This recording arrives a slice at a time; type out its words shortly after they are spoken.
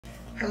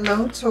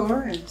Hello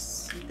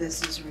Taurus,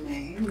 this is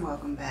Renee and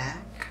welcome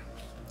back.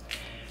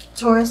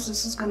 Taurus,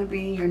 this is going to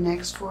be your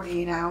next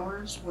 48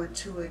 hours, what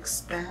to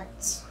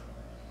expect,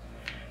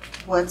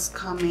 what's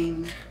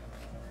coming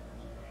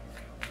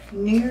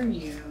near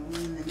you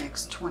in the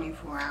next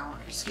 24 hours,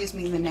 excuse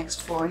me, the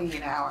next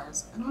 48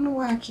 hours. I don't know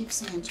why I keep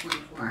saying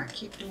 24, I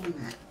keep doing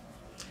that.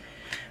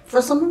 For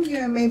some of you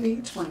it may be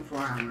 24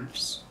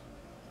 hours.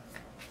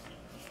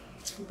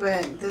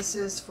 But this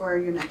is for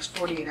your next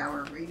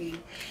 48-hour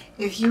reading.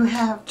 If you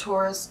have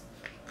Taurus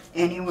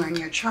anywhere in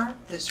your chart,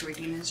 this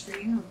reading is for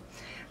you.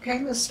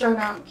 Okay, let's start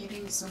out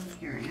getting some of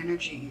your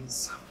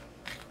energies.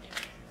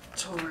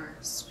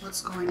 Taurus,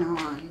 what's going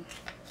on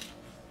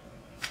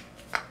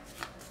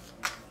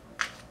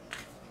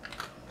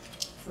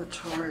for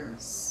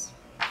Taurus?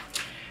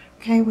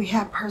 Okay, we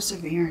have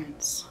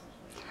perseverance.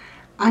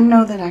 I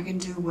know that I can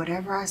do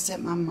whatever I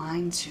set my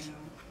mind to.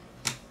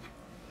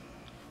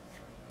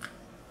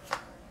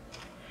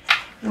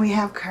 We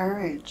have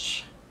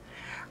courage.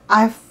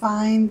 I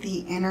find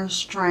the inner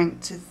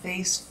strength to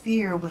face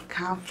fear with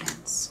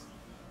confidence.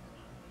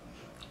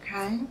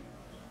 Okay?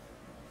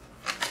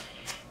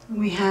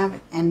 We have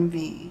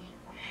envy.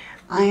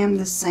 I am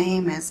the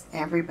same as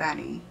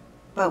everybody,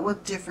 but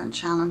with different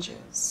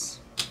challenges.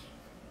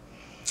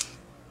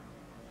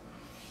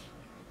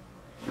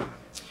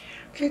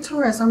 Okay,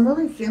 Taurus, I'm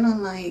really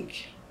feeling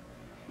like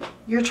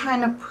you're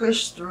trying to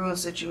push through a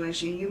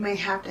situation. You may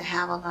have to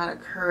have a lot of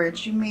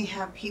courage. You may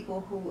have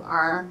people who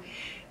are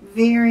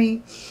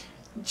very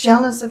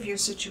jealous of your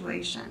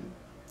situation.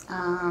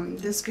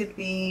 This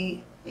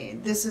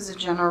is a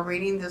general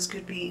reading. This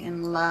could be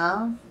in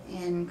love,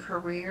 in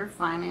career,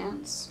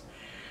 finance,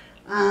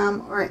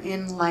 or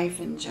in life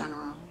in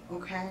general,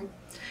 okay?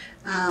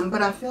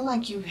 But I feel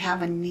like you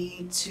have a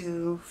need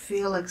to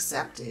feel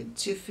accepted,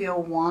 to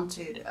feel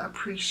wanted,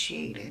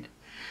 appreciated.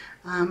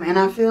 And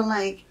I feel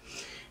like,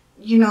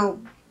 you know,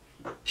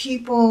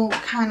 people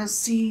kind of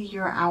see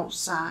your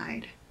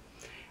outside.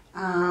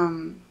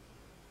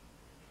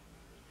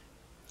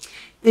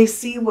 They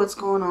see what's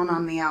going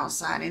on the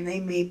outside, and they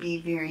may be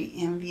very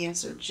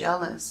envious or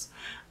jealous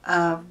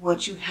of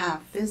what you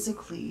have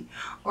physically,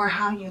 or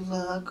how you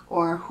look,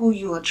 or who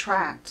you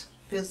attract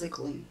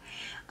physically.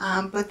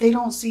 But they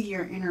don't see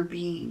your inner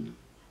being.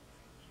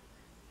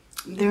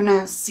 They're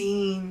not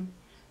seeing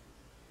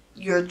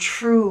your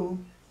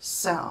true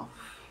self.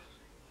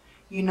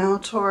 You know,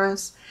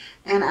 Taurus,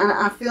 and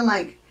I feel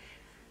like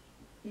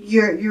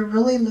you're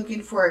really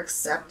looking for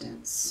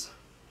acceptance.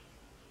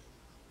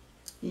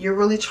 You're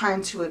really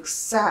trying to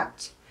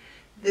accept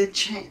the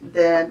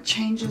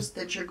changes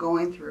that you're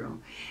going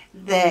through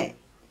that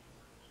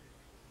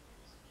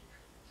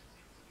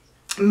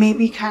may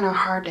be kind of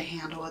hard to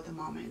handle at the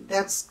moment.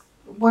 That's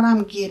what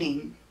I'm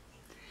getting.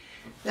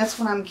 That's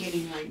what I'm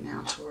getting right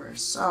now,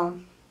 Taurus. So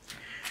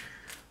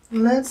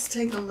let's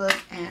take a look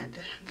at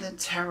the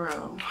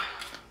tarot.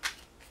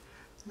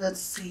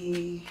 Let's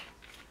see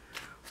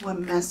what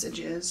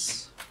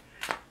messages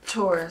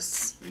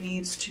Taurus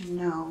needs to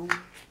know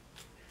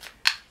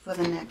for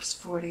the next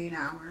 48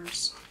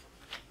 hours.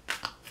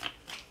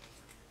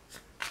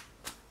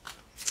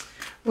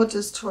 What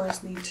does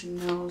Taurus need to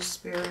know,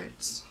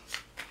 spirits?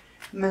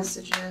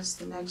 Messages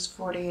the next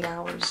 48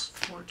 hours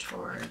for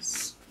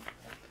Taurus.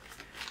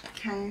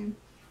 Okay.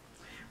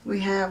 We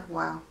have,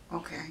 wow,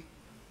 okay.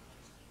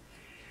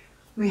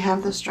 We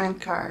have the Strength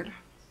card.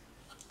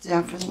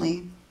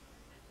 Definitely.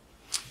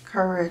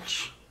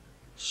 Courage,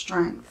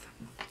 strength.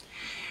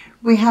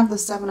 We have the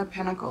Seven of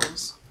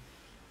Pentacles.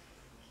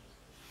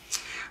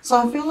 So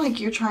I feel like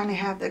you're trying to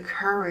have the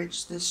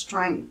courage, the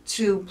strength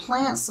to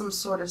plant some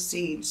sort of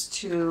seeds,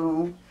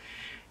 to,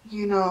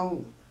 you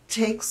know,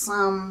 take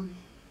some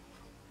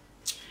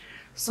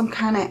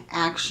kind of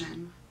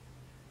action.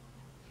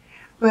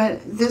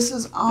 But this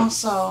is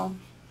also,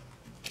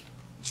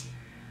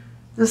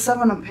 the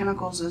Seven of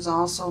Pentacles is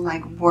also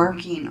like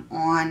working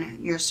on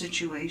your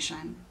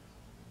situation.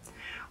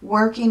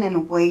 Working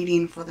and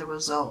waiting for the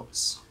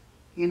results,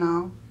 you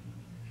know.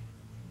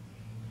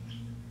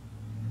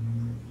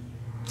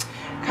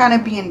 Kind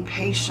of being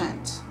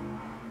patient.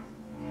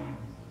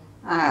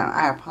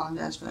 I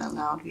apologize for that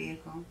loud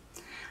vehicle.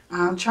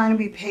 Trying to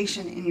be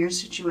patient in your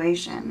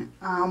situation.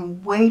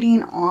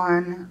 Waiting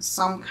on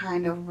some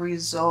kind of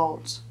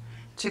result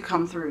to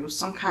come through.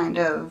 Some kind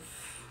of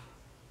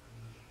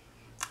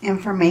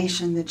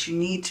information that you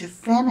need to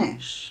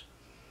finish.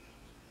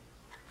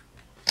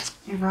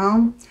 You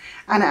know?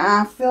 And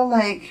I feel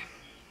like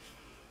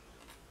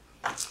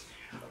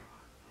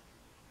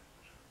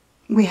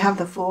we have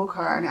the Fool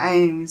card. I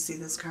didn't even see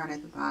this card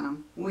at the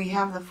bottom. We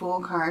have the Fool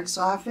card.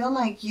 So I feel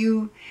like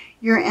you're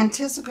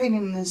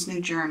anticipating this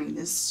new journey,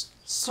 this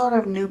sort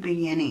of new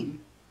beginning.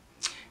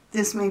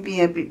 This may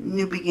be a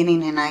new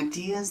beginning in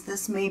ideas.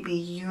 This may be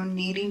you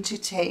needing to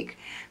take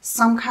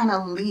some kind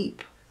of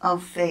leap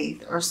of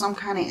faith or some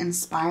kind of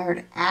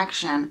inspired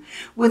action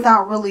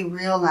without really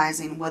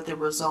realizing what the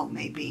result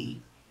may be.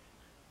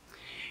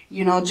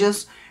 You know,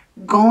 just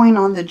going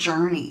on the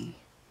journey.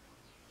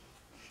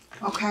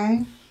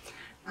 Okay?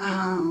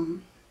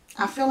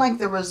 I feel like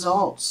the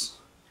results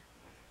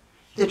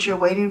that you're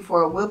waiting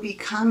for will be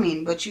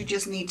coming, but you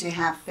just need to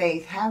have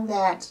faith. Have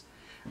that,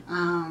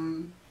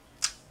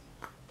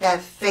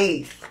 that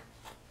faith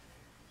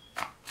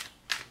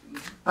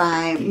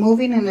by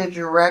moving in a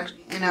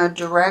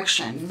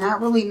direction, not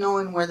really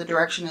knowing where the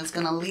direction is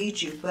going to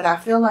lead you, but I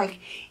feel like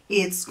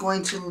it's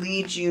going to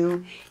lead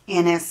you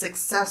in a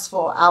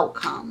successful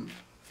outcome.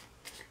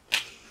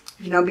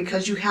 You know,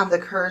 because you have the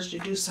courage to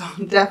do so.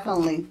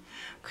 Definitely.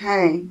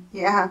 Okay.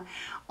 Yeah.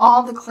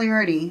 All the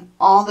clarity,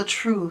 all the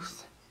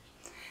truth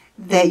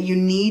that you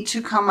need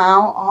to come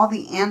out, all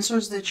the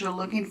answers that you're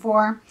looking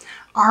for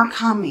are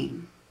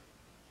coming.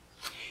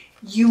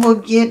 You will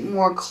get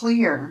more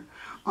clear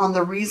on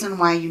the reason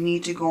why you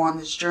need to go on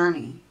this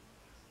journey,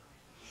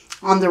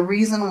 on the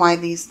reason why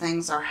these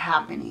things are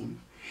happening.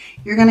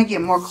 You're going to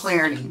get more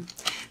clarity.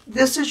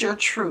 This is your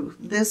truth.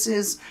 This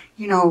is,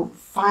 you know,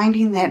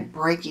 finding that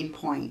breaking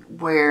point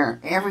where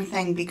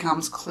everything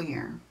becomes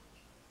clear.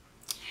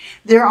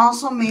 There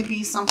also may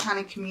be some kind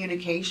of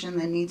communication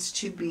that needs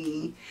to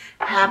be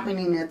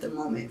happening at the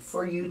moment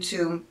for you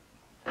to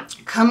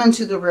come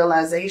into the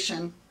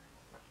realization,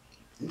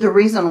 the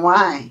reason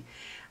why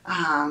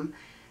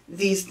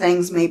these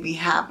things may be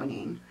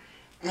happening.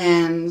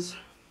 And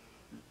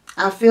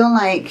I feel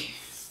like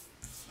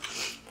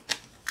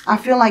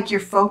your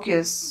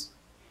focus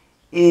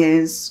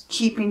is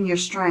keeping your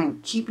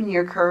strength, keeping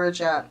your courage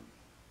up,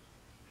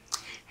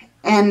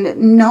 and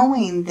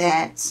knowing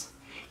that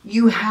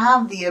you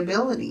have the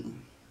ability.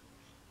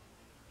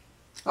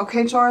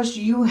 Okay, Taurus,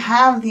 you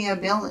have the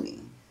ability.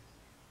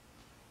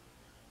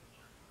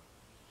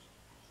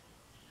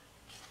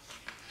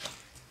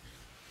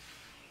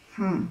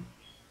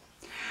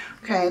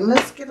 Okay,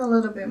 let's get a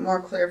little bit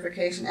more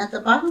clarification. At the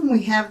bottom,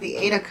 we have the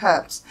Eight of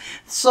Cups.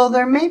 So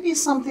there may be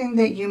something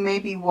that you may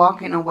be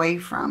walking away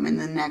from in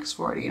the next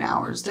 48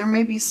 hours. There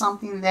may be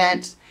something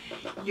that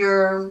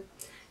you're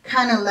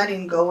kind of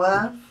letting go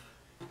of.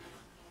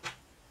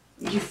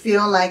 You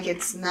feel like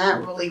it's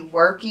not really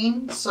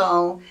working.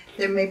 So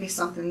there may be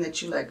something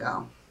that you let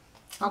go.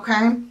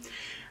 Okay?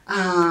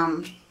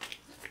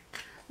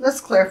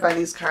 Let's clarify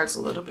these cards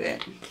a little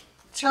bit.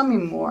 Tell me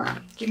more.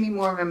 Give me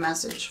more of a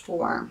message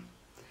for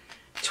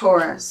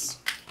Taurus,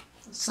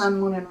 Sun,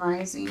 Moon, and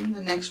Rising,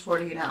 the next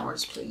 48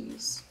 hours,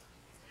 please,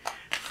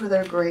 for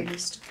their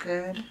greatest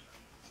good.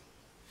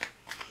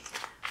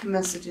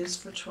 Messages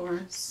for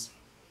Taurus.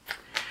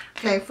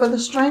 Okay, for the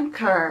Strength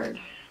card,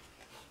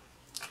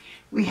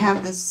 we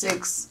have the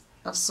Six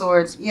of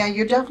Swords. Yeah,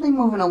 you're definitely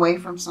moving away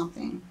from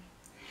something.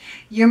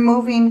 You're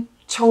moving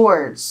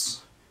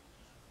towards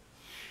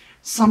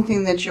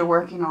something that you're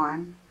working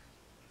on.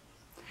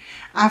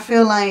 I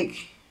feel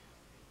like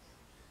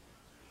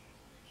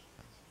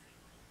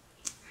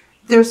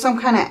there's some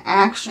kind of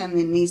action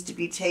that needs to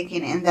be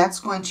taken, and that's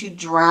going to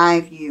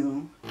drive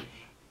you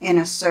in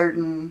a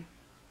certain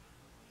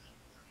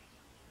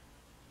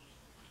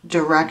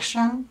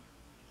direction.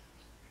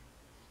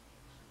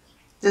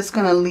 That's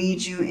going to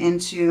lead you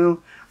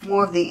into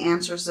more of the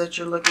answers that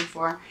you're looking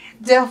for.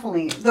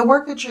 Definitely, the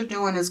work that you're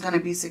doing is going to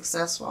be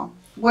successful.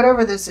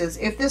 Whatever this is.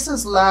 If this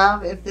is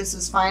love, if this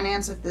is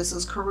finance, if this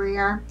is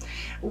career,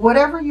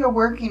 whatever you're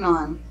working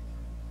on,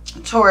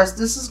 Taurus,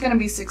 this is going to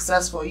be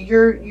successful.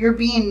 You're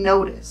being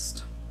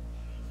noticed.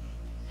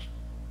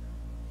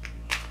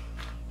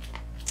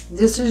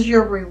 This is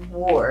your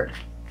reward.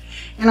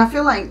 And I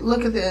feel like,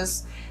 look at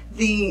this.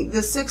 The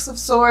Six of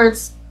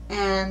Swords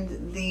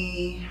and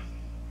the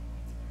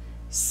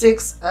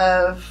Six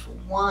of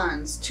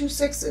Wands. Two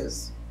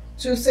sixes.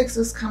 Two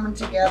sixes coming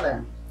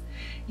together.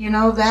 You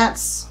know, that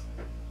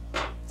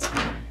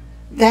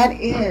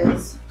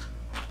is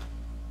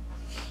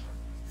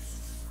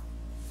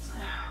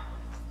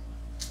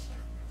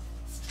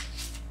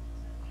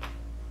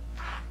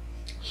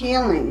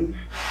healing,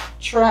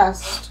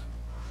 trust,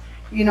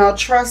 you know,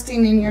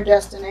 trusting in your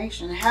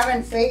destination,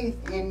 having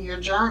faith in your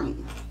journey.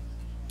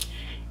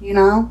 You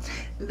know,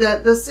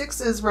 the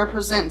sixes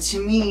represent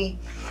to me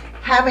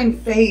having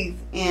faith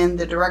in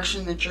the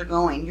direction that you're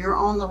going. You're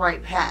on the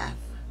right path.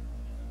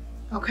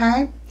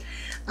 Okay?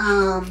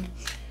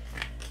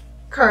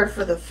 Card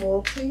for the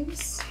Fool,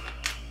 please.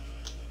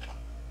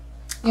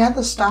 Yeah,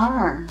 the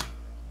Star.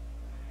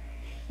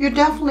 You're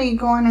definitely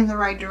going in the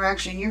right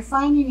direction. You're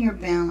finding your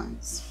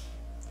balance.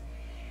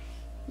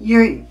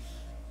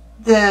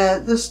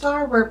 The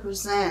Star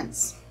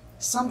represents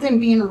something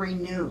being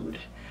renewed.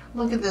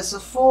 Look at this. A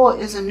Fool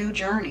is a new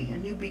journey, a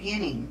new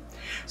beginning.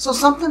 So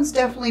something's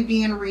definitely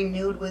being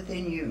renewed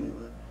within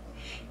you.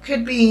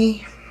 Could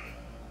be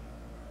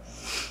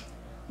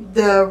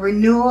the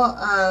renewal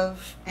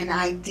of an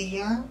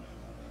idea,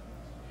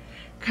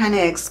 kind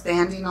of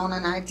expanding on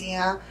an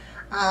idea,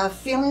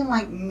 feeling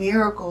like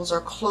miracles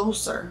are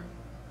closer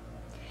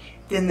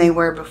than they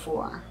were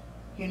before.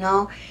 You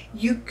know,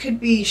 you could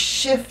be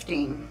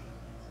shifting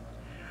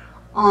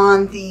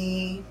on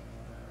the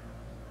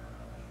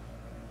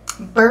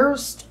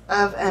burst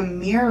of a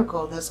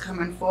miracle that's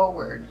coming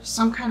forward,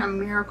 some kind of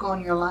miracle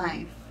in your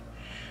life.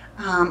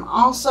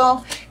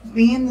 Also,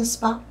 be in the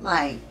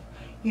spotlight.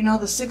 You know,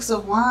 the Six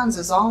of Wands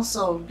is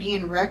also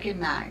being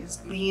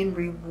recognized, being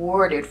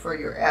rewarded for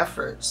your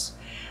efforts,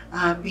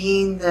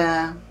 being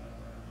the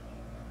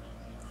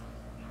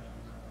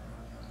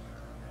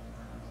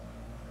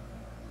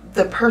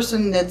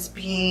person that's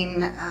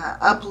being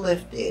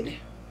uplifted,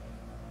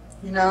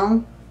 you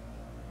know,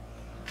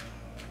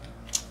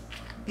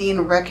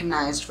 being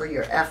recognized for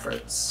your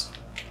efforts,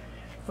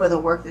 for the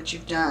work that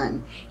you've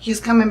done. He's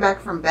coming back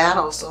from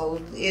battle,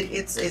 so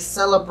it's a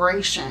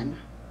celebration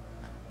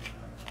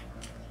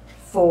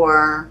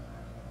for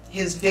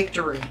his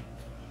victory.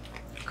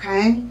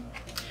 Okay?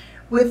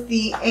 With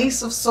the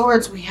Ace of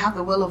Swords, we have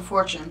the Wheel of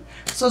Fortune.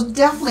 So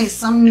definitely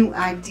some new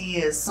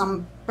ideas,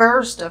 some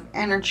burst of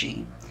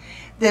energy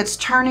that's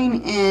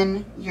turning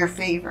in your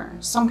favor.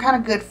 Some kind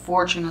of good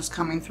fortune is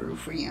coming through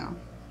for you.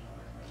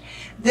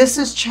 This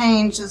is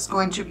change that's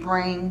going to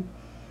bring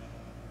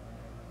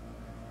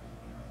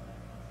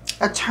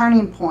a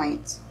turning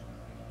point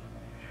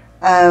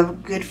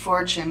of good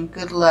fortune,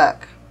 good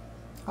luck.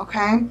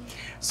 Okay?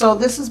 So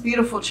this is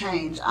beautiful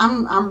change.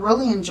 I'm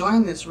really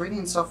enjoying this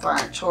reading so far,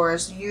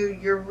 Taurus.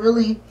 You're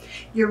really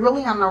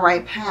on the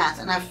right path,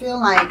 and I feel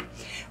like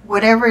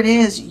whatever it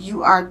is,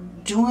 you are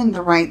doing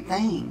the right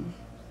thing.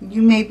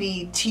 You may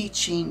be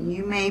teaching,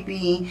 you may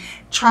be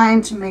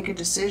trying to make a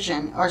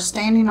decision or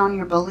standing on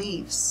your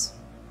beliefs.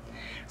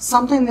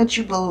 Something that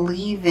you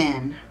believe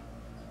in,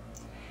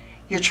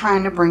 you're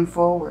trying to bring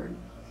forward.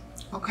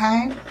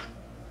 Okay?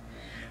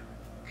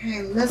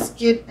 Okay, let's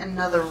get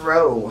another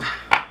row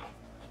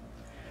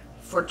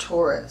for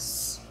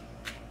Taurus.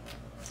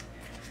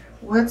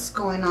 What's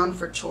going on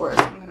for Taurus?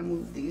 I'm going to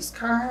move these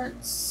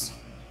cards.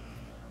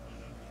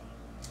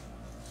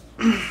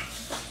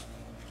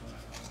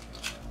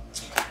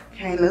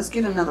 Okay, let's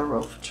get another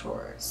row for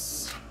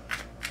Taurus.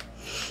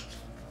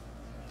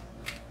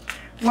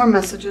 More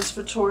messages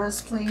for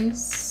Taurus,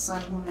 please.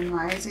 Sun, Moon, and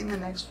Rising the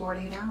next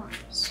 48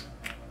 hours.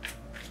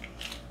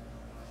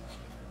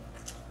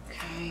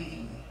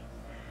 Okay.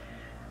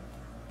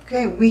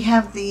 Okay, we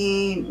have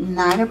the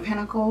Knight of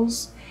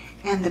Pentacles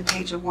and the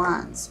Page of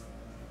Wands.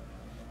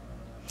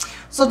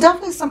 So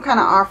definitely some kind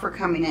of offer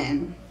coming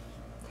in.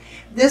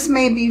 This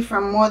may be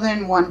from more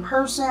than one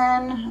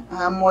person,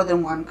 more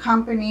than one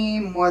company,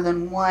 more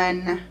than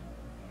one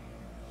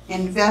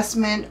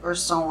investment, or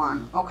so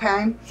on.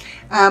 Okay,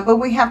 but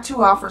we have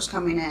two offers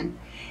coming in,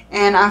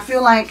 and I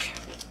feel like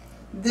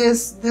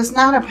this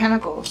Knight of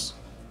Pentacles,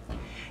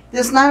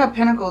 this Knight of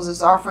Pentacles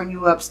is offering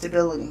you up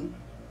stability.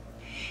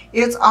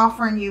 It's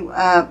offering you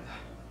up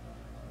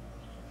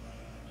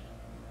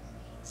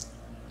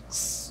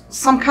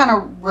some kind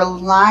of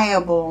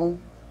reliable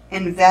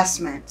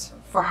investment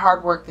for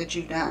hard work that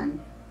you've done.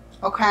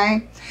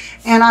 Okay?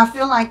 And I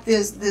feel like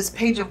this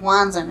Page of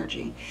Wands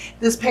energy,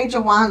 this Page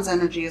of Wands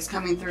energy is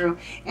coming through,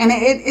 and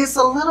it's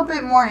a little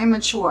bit more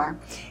immature.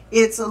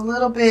 It's a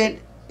little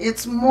bit,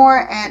 it's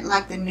more at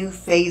like the new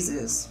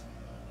phases.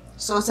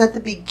 So it's at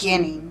the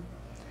beginning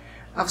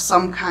of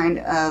some kind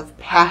of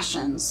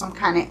passion, some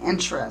kind of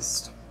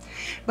interest.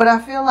 But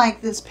I feel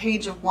like this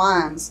Page of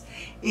Wands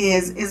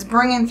is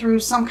bringing through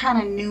some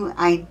kind of new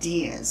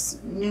ideas,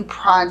 new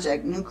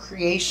project, new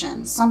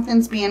creation.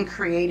 Something's being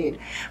created.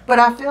 But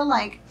I feel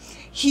like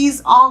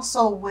he's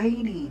also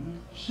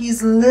waiting.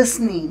 He's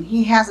listening.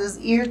 He has his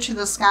ear to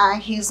the sky.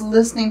 He's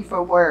listening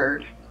for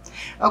word.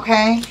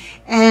 Okay?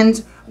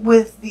 And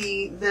with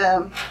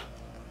the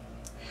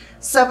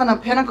Seven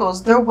of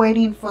Pentacles, they're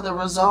waiting for the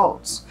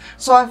results.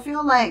 So I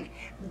feel like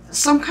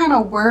some kind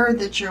of word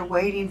that you're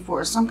waiting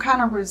for, some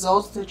kind of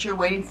results that you're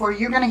waiting for,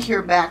 you're going to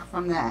hear back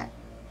from that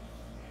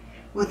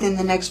within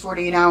the next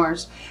 48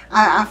 hours.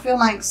 I feel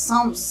like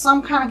some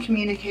kind of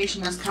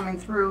communication is coming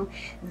through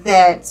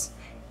that,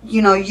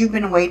 you know, you've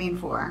been waiting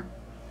for.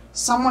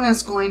 Someone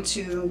is going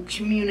to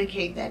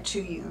communicate that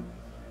to you.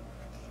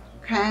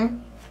 Okay?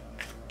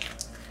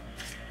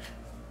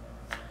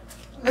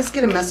 Let's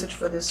get a message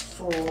for this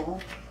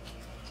Fool.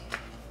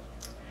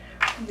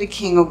 The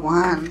King of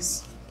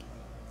Wands.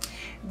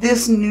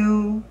 This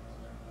new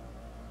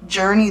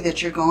journey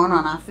that you're going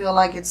on, I feel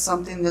like it's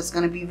something that's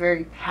going to be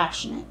very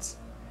passionate.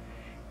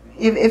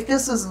 If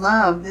this is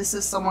love, this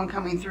is someone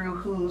coming through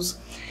who's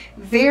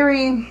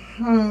very,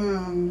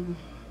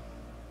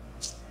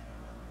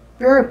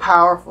 very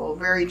powerful,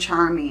 very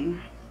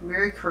charming,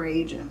 very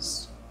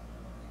courageous.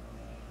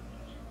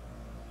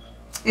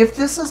 If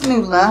this is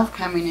new love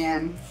coming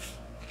in,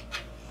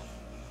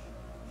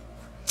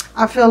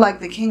 I feel like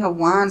the King of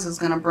Wands is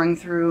going to bring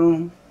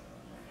through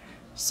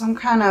some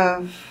kind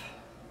of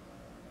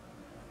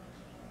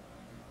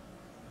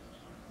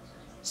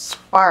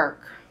spark,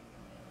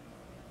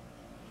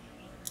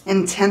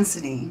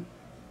 intensity,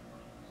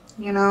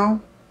 you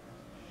know?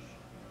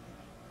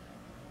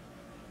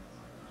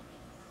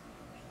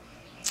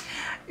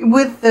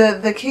 With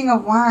the King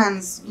of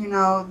Wands, you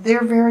know,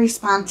 they're very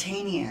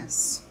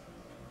spontaneous,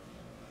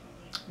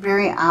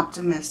 very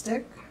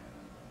optimistic,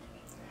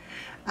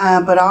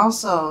 but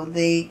also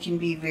they can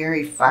be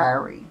very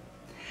fiery.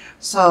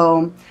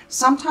 So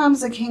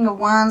sometimes the King of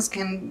Wands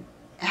can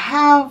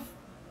have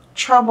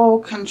trouble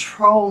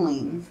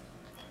controlling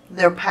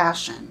their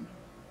passion.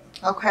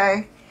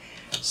 Okay?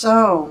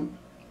 So,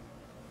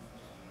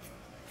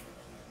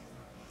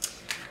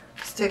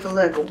 let's take a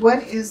look.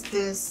 What is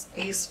this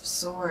Ace of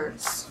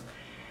Swords?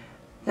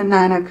 The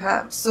Nine of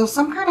Cups. So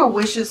some kind of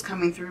wish is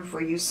coming through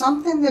for you.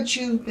 Something that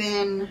you've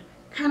been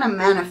kind of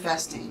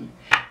manifesting.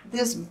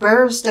 This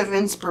burst of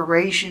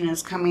inspiration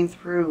is coming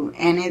through.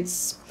 And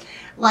it's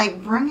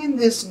like bringing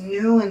this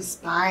new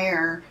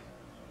inspired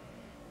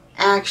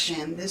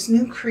action. This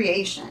new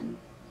creation.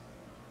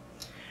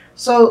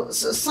 So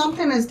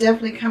something is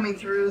definitely coming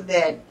through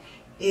that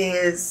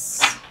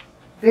is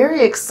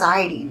very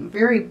exciting.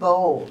 Very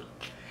bold.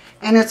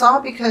 And it's all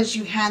because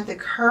you had the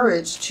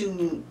courage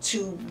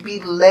to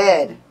be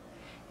led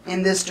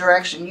in this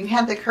direction. You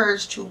had the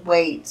courage to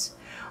wait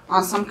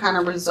on some kind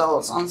of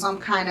results, on some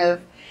kind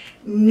of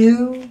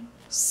new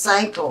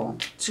cycle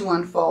to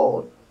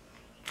unfold.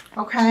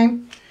 Okay?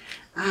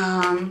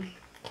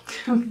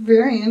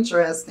 Very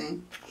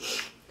interesting.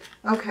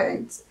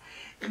 Okay.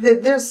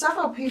 There's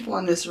several people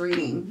in this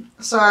reading.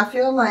 So I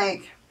feel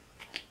like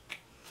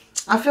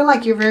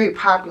you're very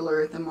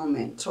popular at the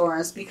moment,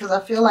 Taurus, because I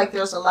feel like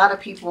there's a lot of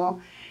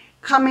people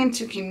coming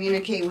to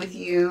communicate with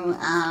you,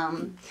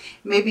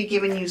 maybe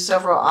giving you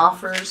several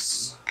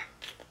offers,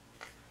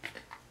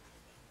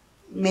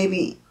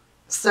 maybe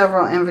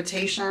several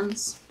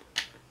invitations.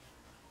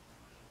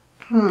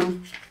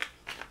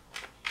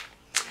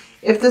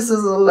 If this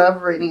is a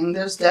love reading,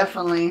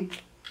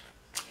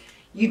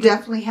 you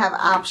definitely have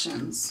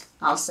options.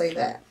 I'll say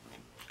that.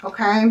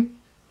 Okay?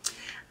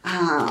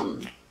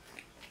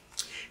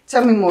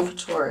 Tell me more for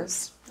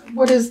Taurus.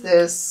 What is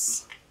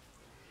this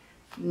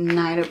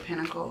Knight of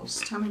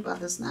Pentacles? Tell me about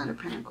this Knight of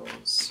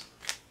Pentacles.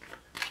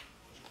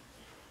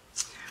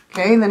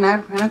 Okay, the Knight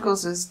of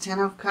Pentacles is 10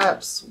 of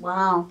Cups.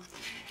 Wow.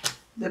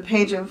 The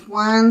Page of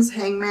Wands,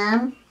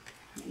 Hangman.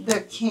 The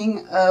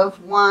King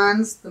of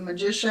Wands, the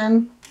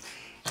Magician.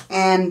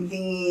 And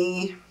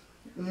the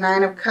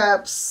Nine of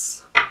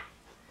Cups,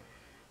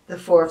 the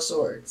Four of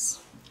Swords.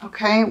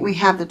 Okay, we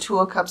have the Two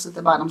of Cups at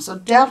the bottom. So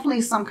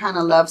definitely some kind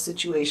of love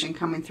situation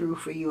coming through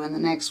for you in the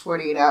next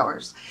 48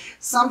 hours.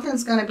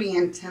 Something's going to be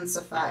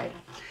intensified.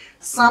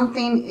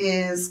 Something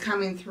is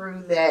coming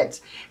through that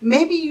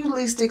maybe you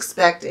least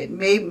expected.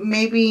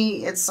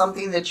 Maybe it's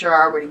something that you're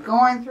already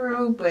going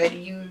through, but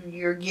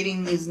you're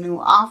getting these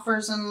new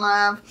offers in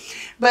love.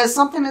 But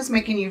something is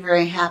making you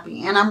very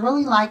happy. And I'm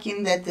really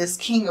liking that this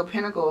King of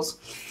Pentacles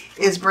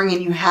is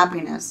bringing you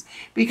happiness,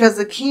 because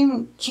the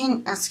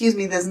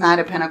this Knight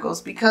of Pentacles,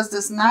 because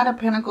this Knight of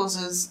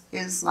Pentacles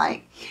is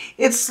like,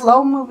 it's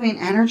slow moving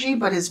energy,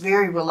 but it's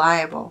very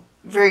reliable,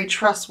 very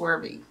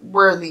trustworthy,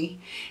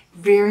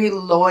 very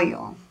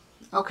loyal.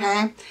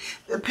 Okay,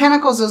 the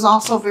Pentacles is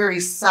also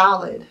very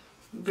solid,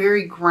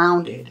 very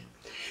grounded.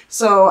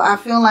 So I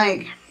feel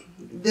like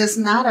this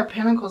Knight of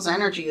Pentacles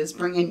energy is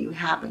bringing you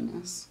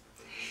happiness.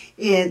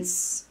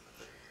 It's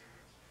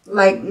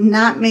like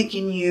not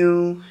making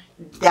you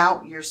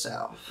doubt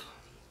yourself,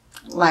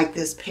 like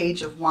this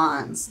Page of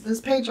Wands.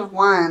 This Page of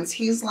Wands,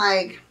 he's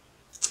like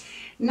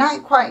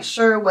not quite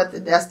sure what the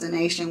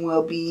destination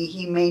will be.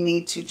 He may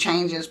need to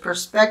change his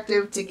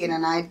perspective to get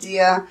an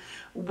idea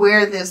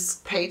where this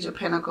Page of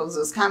Pentacles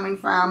is coming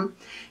from,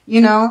 you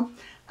know.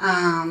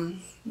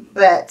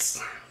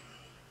 But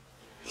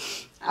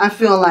I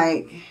feel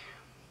like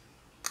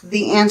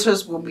the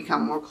answers will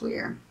become more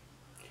clear.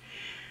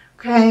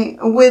 Okay,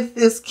 with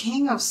this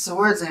King of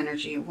Swords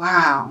energy,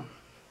 wow.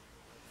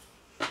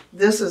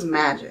 This is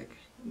magic.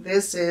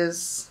 This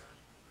is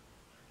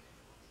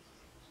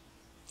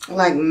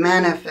like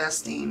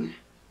manifesting,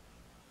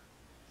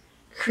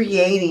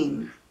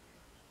 creating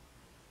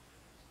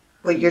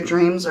what your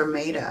dreams are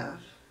made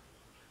of.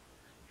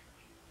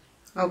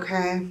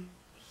 Okay.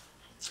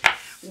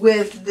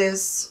 With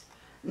this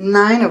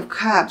Nine of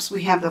Cups,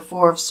 we have the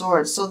Four of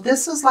Swords. So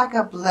this is like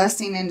a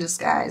blessing in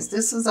disguise.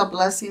 This is a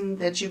blessing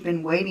that you've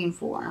been waiting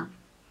for.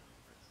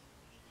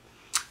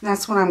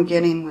 That's what I'm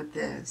getting with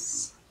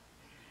this.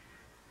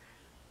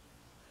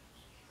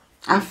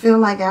 I feel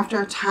like after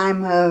a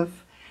time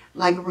of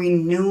like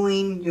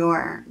renewing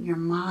your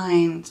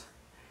mind,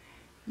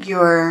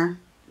 you're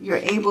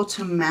able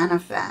to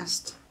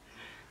manifest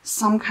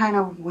some kind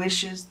of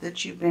wishes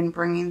that you've been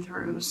bringing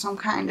through, some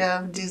kind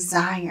of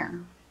desire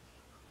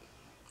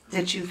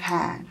that you've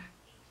had.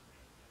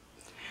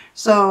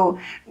 So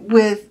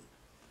with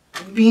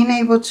being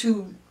able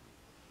to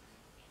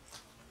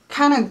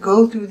kind of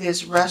go through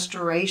this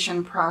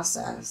restoration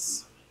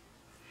process,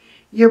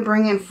 you're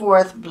bringing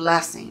forth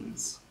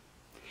blessings.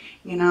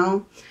 You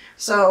know,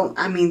 so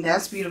I mean,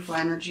 that's beautiful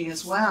energy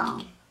as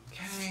well.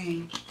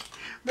 Okay,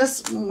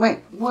 let's wait.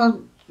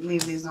 We'll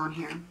leave these on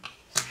here.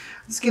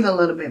 Let's get a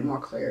little bit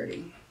more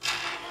clarity.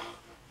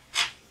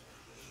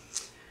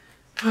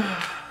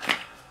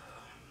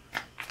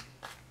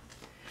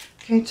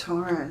 Okay,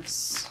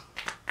 Taurus,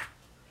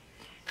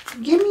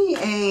 give me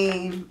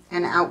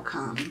an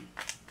outcome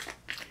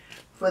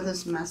for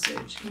this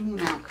message. Give me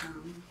an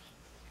outcome.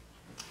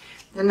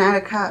 The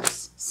Knight of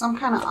Cups. Some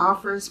kind of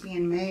offer is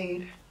being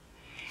made.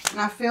 And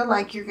I feel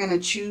like you're going to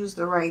choose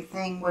the right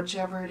thing,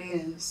 whichever it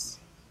is.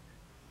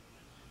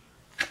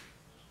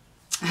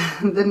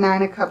 The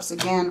Nine of Cups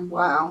again.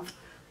 Wow.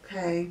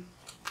 Okay.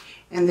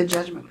 And the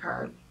Judgment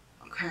card.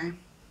 Okay.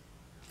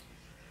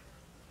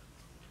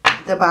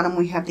 At the bottom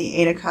we have the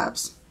Eight of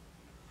Cups.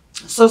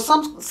 So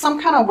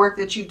some kind of work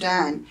that you've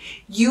done,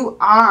 you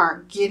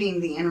are getting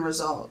the end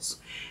results.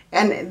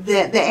 And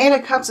the Eight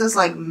of Cups is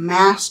like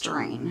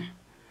mastering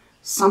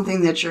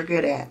something that you're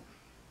good at.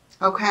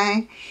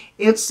 Okay?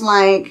 It's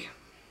like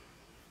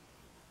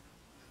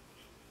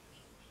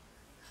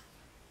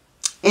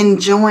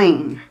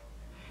enjoying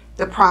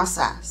the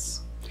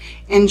process.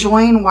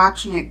 Enjoying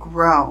watching it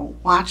grow,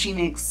 watching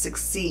it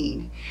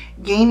succeed,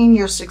 gaining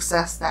your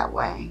success that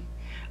way.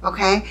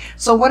 Okay?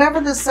 So whatever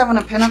the Seven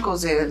of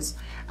Pentacles is,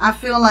 I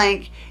feel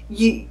like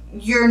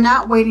you're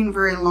not waiting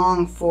very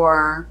long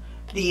for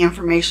the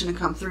information to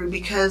come through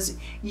because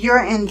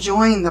you're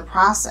enjoying the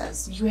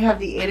process. You have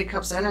the Eight of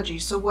Cups energy.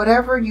 So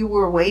whatever you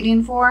were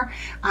waiting for,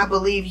 I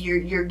believe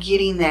you're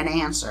getting that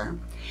answer.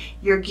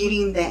 You're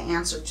getting the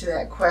answer to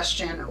that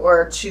question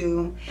or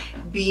to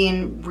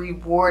being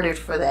rewarded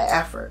for the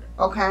effort.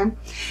 Okay?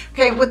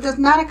 Okay, with this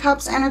Nine of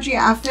Cups energy,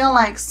 I feel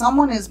like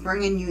someone is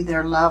bringing you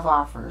their love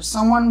offer.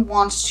 Someone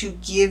wants to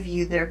give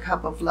you their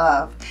cup of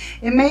love.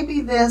 It may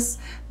be this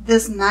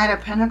Knight of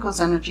Pentacles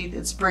energy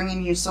that's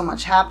bringing you so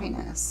much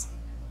happiness.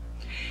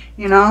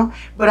 You know?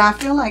 But I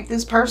feel like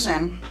this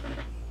person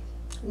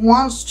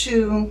wants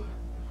to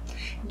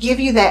give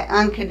you that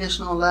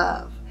unconditional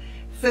love.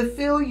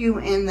 Fulfill you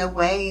in the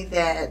way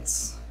that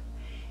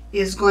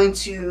is going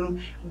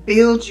to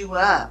build you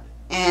up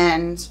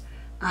and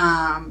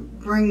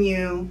bring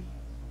you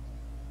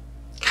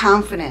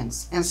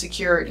confidence and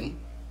security.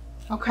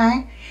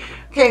 Okay?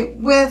 Okay,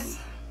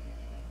 with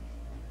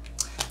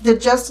the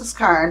Justice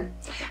card,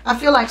 I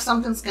feel like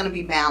something's going to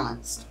be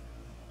balanced.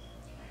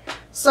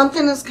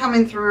 Something is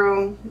coming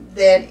through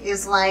that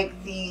is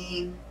like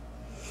the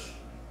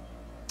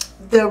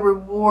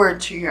reward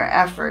to your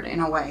effort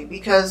in a way,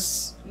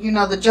 because you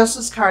know the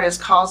Justice card is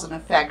cause and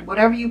effect.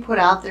 Whatever you put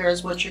out there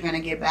is what you're going to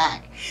get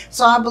back.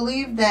 So I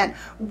believe that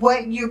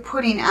what you're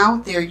putting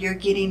out there, you're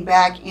getting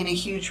back in a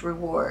huge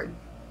reward.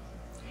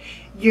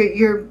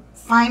 You're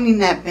finding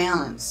that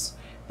balance,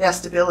 that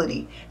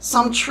stability.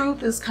 Some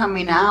truth is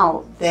coming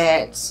out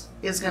that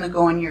is going to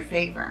go in your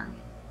favor.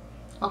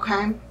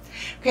 Okay?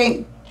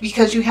 Okay,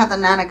 because you have the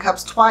Nine of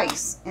Cups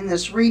twice in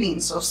this reading.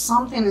 So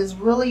something is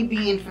really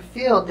being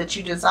fulfilled that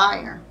you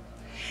desire.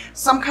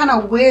 Some kind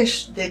of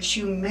wish that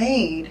you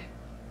made,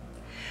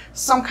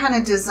 some kind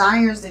of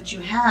desires that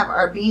you have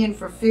are being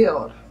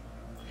fulfilled.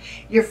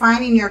 You're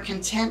finding your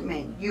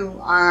contentment. You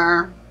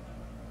are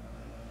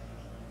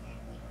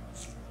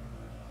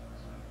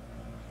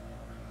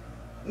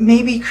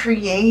maybe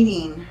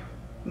creating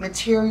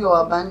material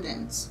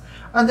abundance.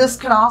 Or this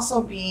could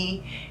also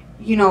be,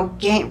 you know,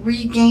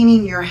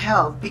 regaining your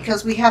health,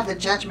 because we have the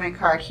Judgment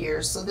card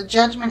here. So the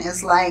Judgment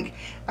is like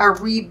a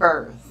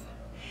rebirth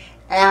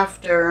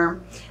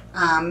after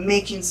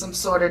making some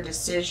sort of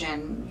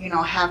decision, you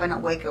know, having a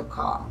wake-up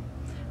call.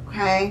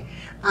 Okay?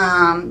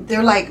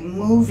 They're like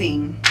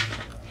moving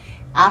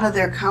out of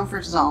their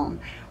comfort zone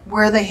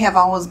where they have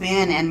always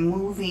been and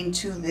moving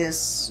to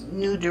this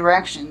new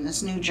direction,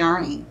 this new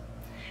journey.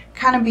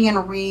 Kind of being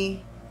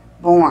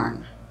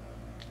reborn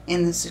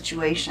in the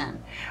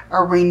situation.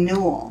 A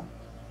renewal.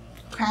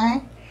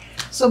 Okay?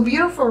 So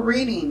beautiful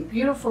reading,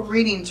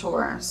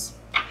 Taurus.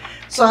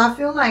 So I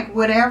feel like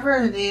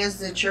whatever it is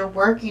that you're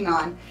working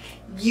on,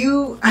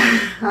 you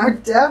are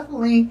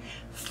definitely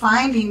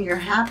finding your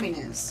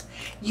happiness.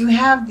 You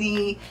have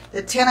the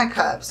Ten of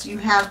Cups. You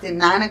have the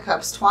Nine of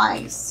Cups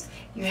twice.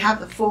 You have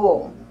the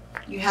Fool.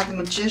 You have the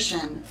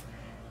Magician.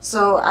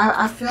 So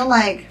I feel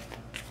like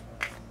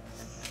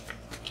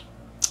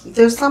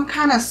there's some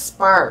kind of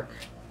spark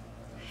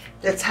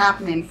that's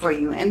happening for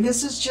you. And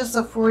this is just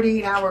a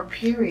 48-hour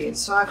period.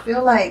 So I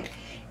feel like,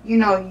 you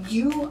know,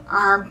 you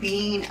are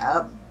being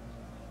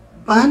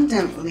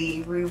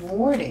abundantly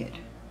rewarded.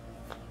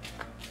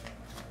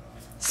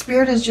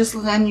 Spirit is just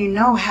letting you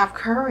know, have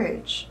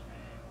courage.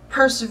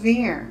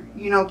 Persevere.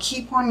 You know,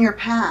 keep on your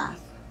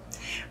path.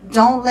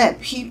 Don't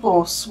let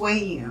people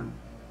sway you.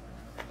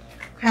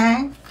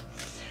 Okay?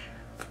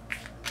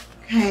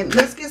 Okay,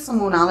 let's get some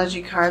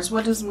Moonology cards.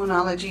 What does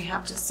Moonology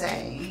have to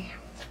say?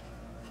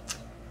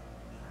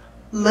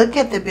 Look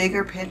at the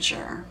bigger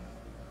picture.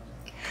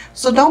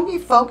 So don't be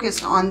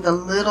focused on the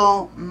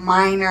little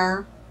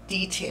minor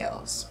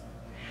details.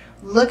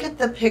 Look at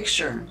the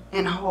picture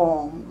in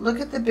whole. Look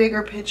at the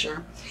bigger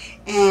picture.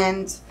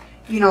 And,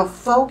 you know,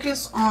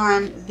 focus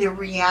on the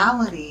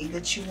reality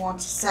that you want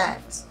to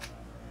set.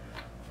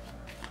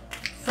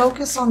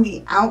 Focus on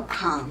the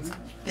outcome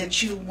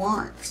that you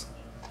want.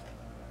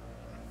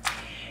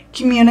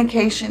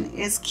 Communication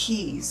is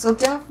key. So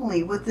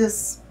definitely with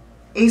this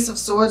Ace of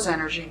Swords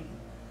energy,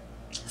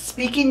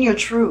 speaking your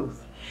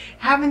truth,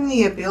 having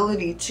the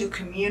ability to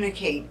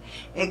communicate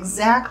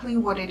exactly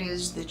what it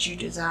is that you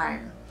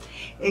desire,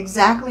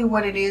 exactly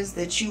what it is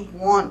that you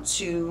want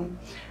to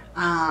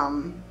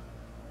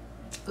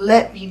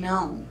let be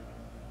known,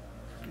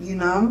 you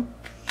know?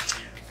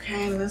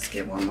 Okay, let's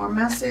get one more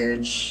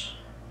message.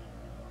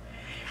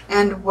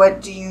 And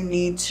what do you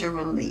need to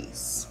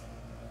release?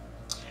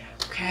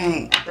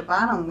 Okay, at the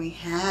bottom we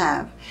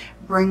have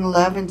bring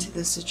love into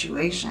the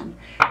situation.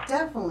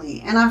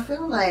 Definitely. And I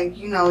feel like,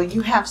 you know,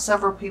 you have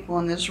several people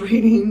in this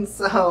reading,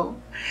 so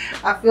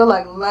I feel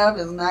like love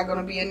is not going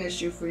to be an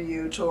issue for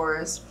you,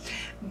 Taurus.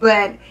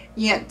 But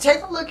yeah,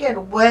 take a look at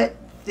what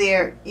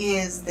there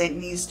is that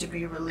needs to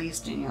be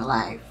released in your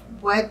life.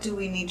 What do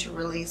we need to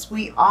release?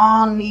 We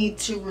all need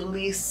to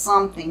release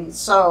something.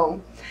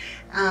 So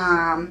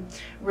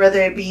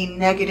whether it be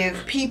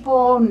negative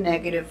people,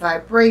 negative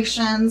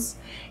vibrations,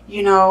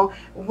 you know,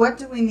 what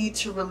do we need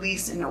to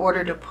release in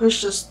order to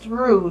push us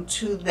through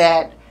to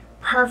that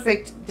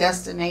perfect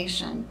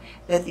destination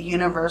that the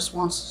universe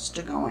wants us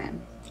to go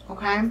in?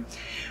 Okay.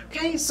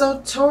 Okay,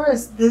 so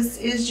Taurus, this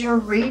is your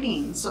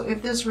reading. So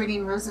if this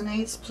reading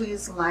resonates,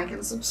 please like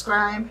and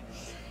subscribe.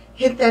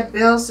 Hit that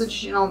bell so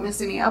that you don't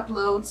miss any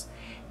uploads.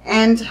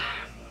 And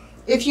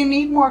if you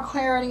need more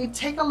clarity,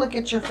 take a look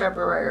at your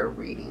February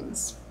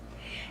readings.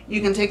 You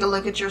can take a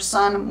look at your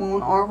sun,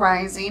 moon, or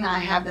rising. I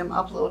have them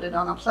uploaded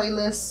on a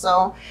playlist,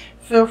 so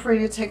feel free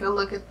to take a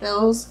look at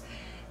those.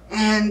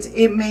 And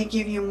it may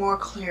give you more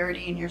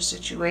clarity in your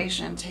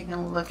situation, taking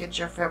a look at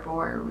your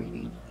February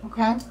reading.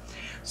 Okay?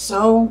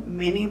 So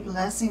many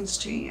blessings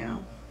to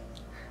you.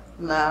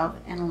 Love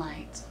and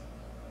light.